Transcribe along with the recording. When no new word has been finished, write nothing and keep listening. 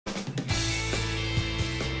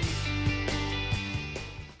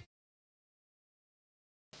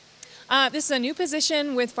This is a new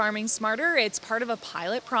position with Farming Smarter. It's part of a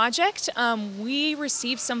pilot project. We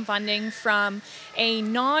received some funding from a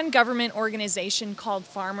non-government organization called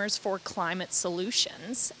Farmers for Climate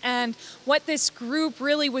Solutions. And what this group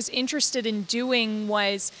really was interested in doing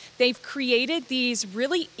was they've created these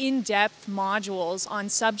really in-depth modules on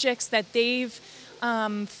subjects that they've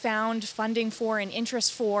found funding for and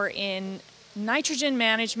interest for in nitrogen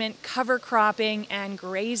management, cover cropping, and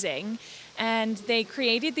grazing. And they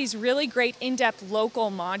created these really great in-depth local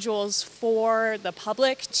modules for the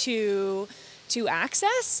public to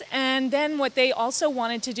access. And then what they also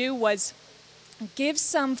wanted to do was give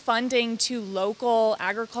some funding to local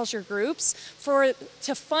agriculture groups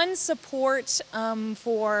to fund support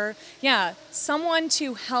for someone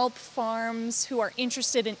to help farms who are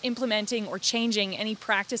interested in implementing or changing any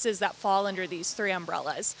practices that fall under these three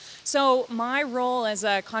umbrellas. So my role as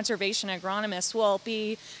a conservation agronomist will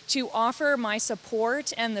be to offer my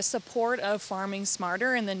support and the support of Farming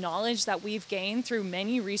Smarter and the knowledge that we've gained through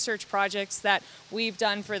many research projects that we've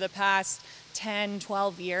done for the past 10,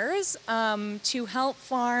 12 years to help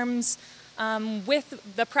farms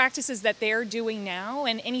with the practices that they're doing now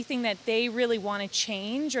and anything that they really want to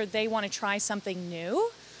change or they want to try something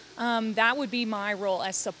new. That would be my role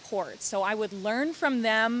as support. So I would learn from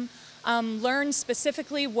them, learn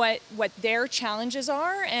specifically what their challenges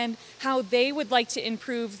are and how they would like to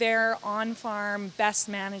improve their on-farm best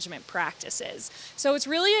management practices. So it's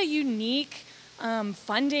really a unique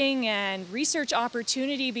funding and research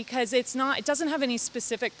opportunity because it doesn't have any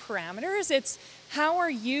specific parameters. It's how are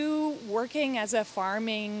you working as a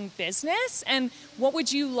farming business and what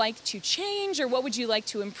would you like to change or what would you like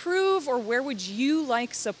to improve or where would you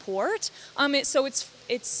like support? So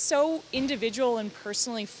it's so individual and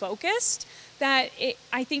personally focused that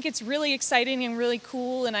I think it's really exciting and really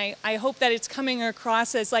cool, and I hope that it's coming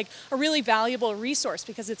across as like a really valuable resource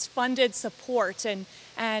because it's funded support and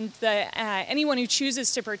anyone who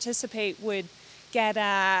chooses to participate would get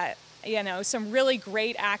some really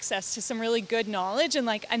great access to some really good knowledge and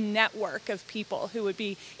like a network of people who would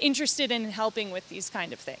be interested in helping with these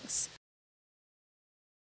kind of things.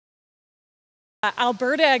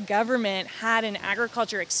 Alberta government had an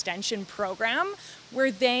agriculture extension program where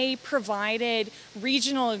they provided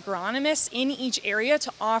regional agronomists in each area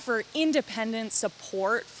to offer independent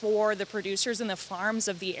support for the producers and the farms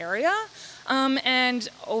of the area. And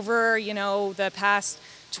over, the past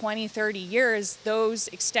 20, 30 years, those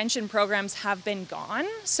extension programs have been gone.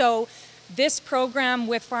 So this program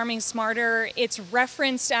with Farming Smarter, it's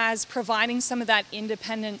referenced as providing some of that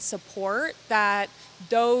independent support that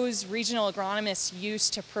those regional agronomists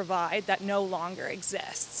used to provide that no longer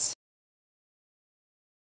exists.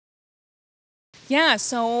 Yeah,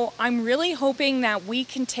 so I'm really hoping that we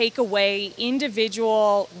can take away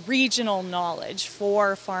individual regional knowledge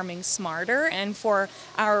for Farming Smarter and for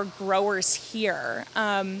our growers here.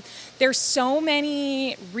 There's so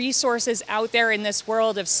many resources out there in this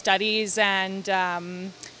world of studies and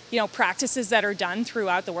practices that are done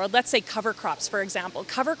throughout the world. Let's say cover crops, for example.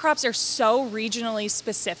 Cover crops are so regionally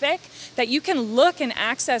specific that you can look and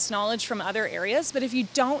access knowledge from other areas, but if you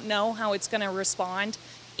don't know how it's going to respond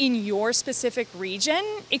in your specific region,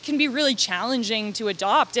 it can be really challenging to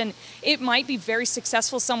adopt, and it might be very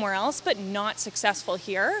successful somewhere else but not successful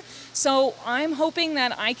here. So I'm hoping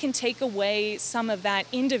that I can take away some of that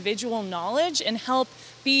individual knowledge and help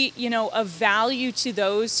be of value to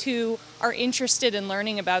those who are interested in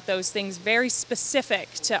learning about those things very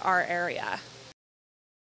specific to our area.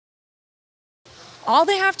 All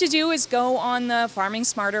they have to do is go on the Farming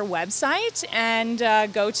Smarter website and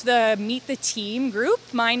go to the Meet the Team group.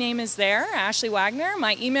 My name is there, Ashley Wagenaar.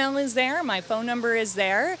 My email is there. My phone number is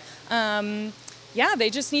there. They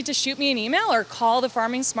just need to shoot me an email or call the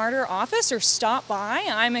Farming Smarter office or stop by.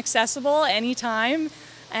 I'm accessible anytime.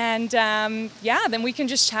 And then we can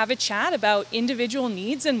just have a chat about individual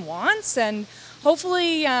needs and wants, and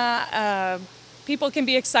hopefully people can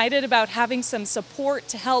be excited about having some support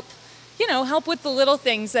to help with the little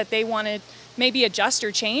things that they want to maybe adjust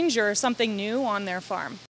or change or something new on their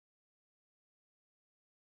farm.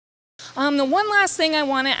 The one last thing I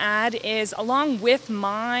want to add is, along with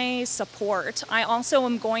my support, I also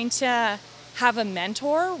am going to have a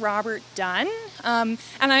mentor, Robert Dunn, and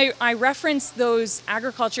I referenced those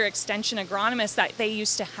agriculture extension agronomists that they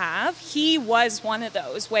used to have. He was one of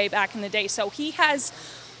those way back in the day, so he has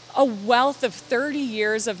a wealth of 30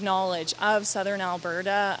 years of knowledge of Southern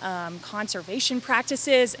Alberta conservation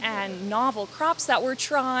practices and novel crops that were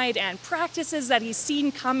tried and practices that he's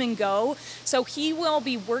seen come and go. So he will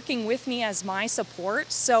be working with me as my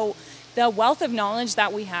support. So the wealth of knowledge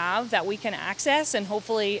that we have that we can access and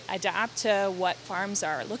hopefully adapt to what farms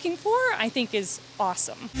are looking for, I think is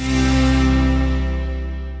awesome.